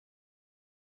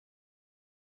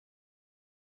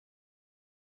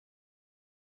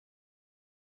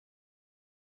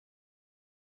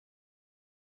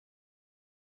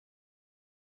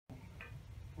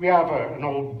We have an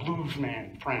old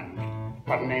bluesman friend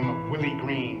by the name of Willie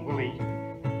Green.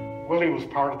 Willie was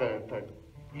part of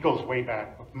he goes way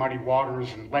back with Muddy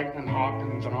Waters and Lightning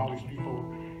Hawkins and all these people.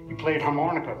 He played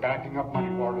harmonica backing up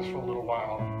Muddy Waters for a little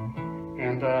while.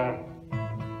 And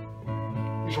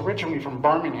he's originally from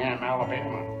Birmingham,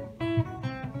 Alabama.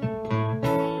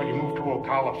 But he moved to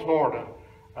Ocala, Florida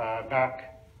back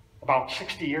about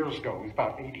 60 years ago. He's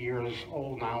about 80 years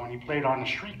old now, and he played on the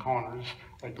street corners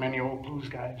like many old blues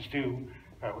guys do,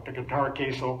 with the guitar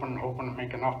case open, hoping to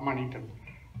make enough money to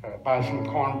buy some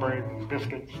cornbread and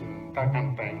biscuits and that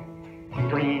kind of thing, and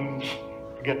greens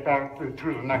to get back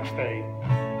through the next day.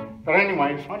 But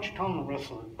anyways, why don't you tell them the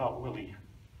rest about Willie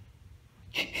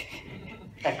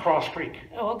at Cross Creek?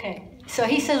 Oh, okay. So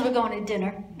he says we're going to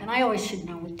dinner, and I always should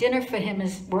know. Dinner for him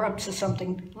is we're up to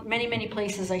something. Many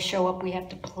places I show up, we have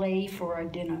to play for our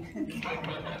dinner.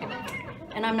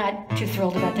 And I'm not too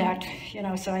thrilled about that, you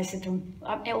know, so I said to him,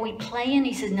 are we playing?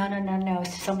 He said, no,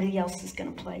 somebody else is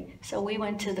going to play. So we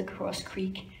went to the Cross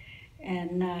Creek,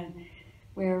 and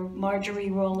where Marjorie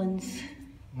Kinnan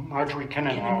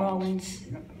Rollins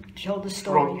told the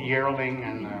story. Wrote The Yearling,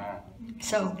 and...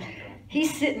 So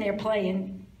he's sitting there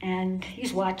playing, and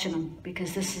he's watching him,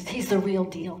 because he's the real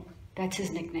deal. That's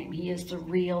his nickname. He is the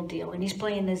real deal. And he's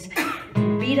playing this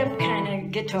beat-up kind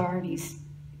of guitar, and he's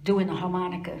doing the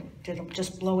harmonica that'll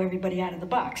just blow everybody out of the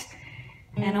box.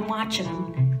 And I'm watching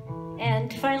him.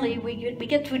 And finally, we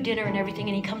get through dinner and everything,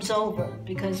 and he comes over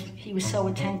because he was so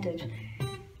attentive.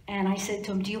 And I said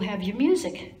to him, do you have your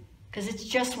music? Because it's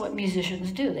just what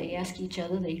musicians do. They ask each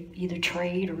other, they either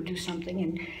trade or do something.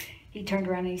 And he turned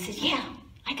around and he said, yeah,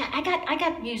 I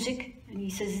got music. And he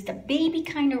says, it's a baby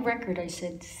kind of record. I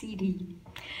said, CD.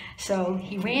 So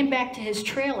he ran back to his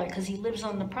trailer because he lives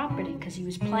on the property, because he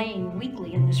was playing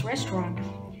weekly in this restaurant.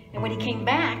 And when he came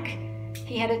back,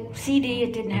 he had a CD.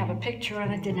 It didn't have a picture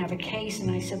on it, didn't have a case. And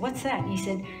I said, what's that? And he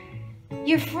said,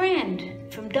 your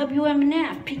friend from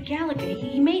WMNF, Pete Gallagher,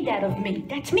 he made that of me.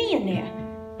 That's me in there.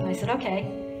 And I said, okay.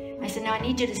 I said, now I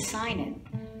need you to sign it.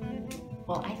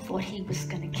 Well, I thought he was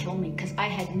going to kill me because I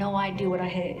had no idea what I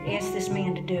had asked this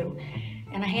man to do.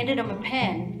 And I handed him a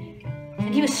pen,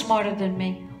 and he was smarter than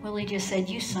me. Willie just said,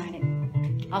 you sign it.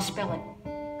 I'll spell it.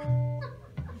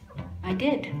 I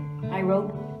did. I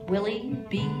wrote Willie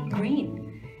B.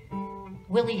 Green.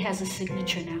 Willie has a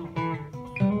signature now.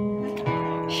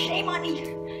 Shame on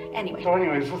you. Anyway. So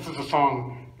anyways, this is a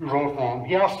song we wrote for him.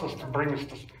 He asked us to bring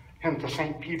him to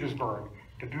St. Petersburg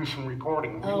to do some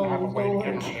recording. We didn't have a way to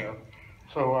get him there.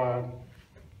 So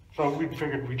we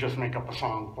figured we'd just make up a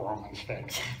song for him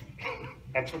instead.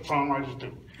 That's what songwriters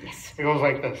do. Yes. It goes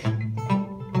like this.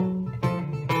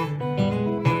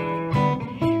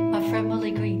 My friend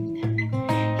Willie Green,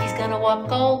 he's gonna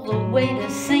walk all the way to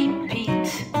St.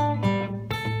 Pete.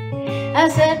 I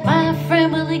said, my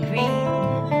friend Willie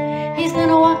Green, he's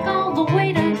gonna walk all the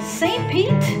way to St.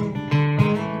 Pete.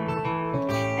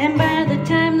 And by the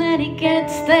time that he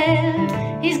gets there,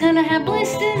 he's gonna have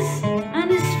blisters on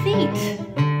his feet.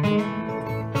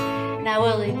 Now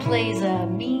Willie plays a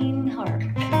mean harp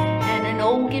and an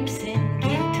old Gibson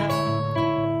guitar.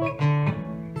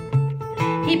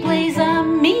 He plays a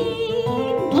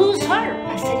mean blues harp.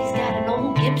 I said he's got an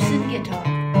old Gibson guitar.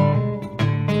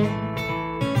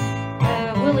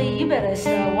 Willie, you better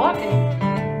start walking.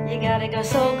 You gotta go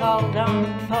so-called darn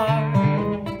far.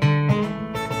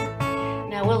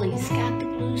 Now Willie's got the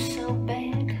blues so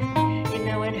bad, you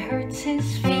know it hurts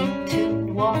his feet to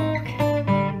walk.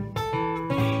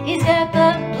 He's got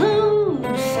the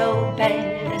blues so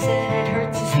bad, I said it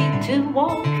hurts his feet to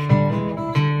walk.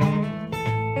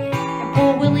 And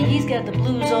poor Willie, he's got the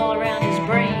blues all around his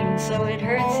brain, so it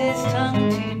hurts his tongue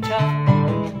to talk.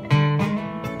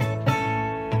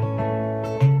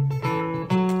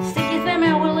 Stick your thumb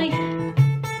out, Willie.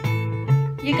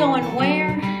 You going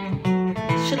where?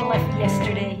 Should have left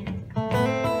yesterday.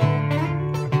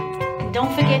 And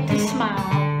don't forget to smile.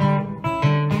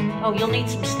 Oh, you'll need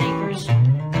some sneakers. A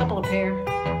couple of pair.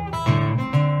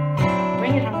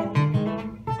 Bring it home.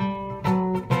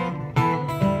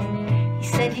 He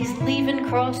said he's leaving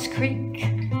Cross Creek.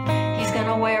 He's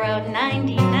gonna wear out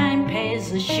 99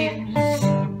 pairs of shoes.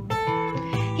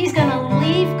 He's gonna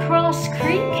leave Cross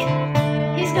Creek.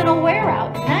 He's gonna wear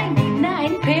out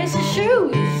 99 pairs of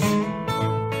shoes.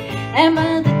 And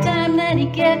by the time that he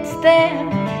gets there,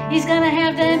 he's gonna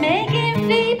have them aching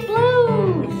feet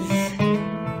blues.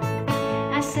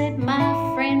 I said, my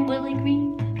friend Willie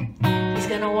Green, he's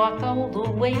gonna walk all the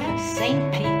way to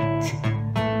St. Pete.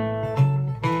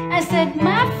 I said,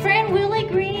 my friend Willie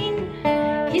Green,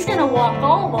 he's gonna walk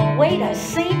all the way to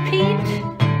St. Pete.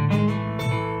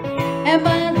 And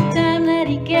by the time that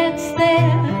he gets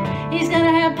there,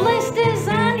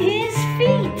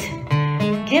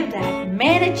 give that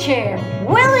man a chair,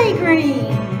 Willie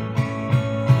Green.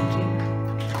 Thank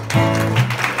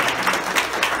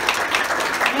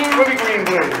you. Willie Green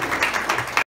Blues.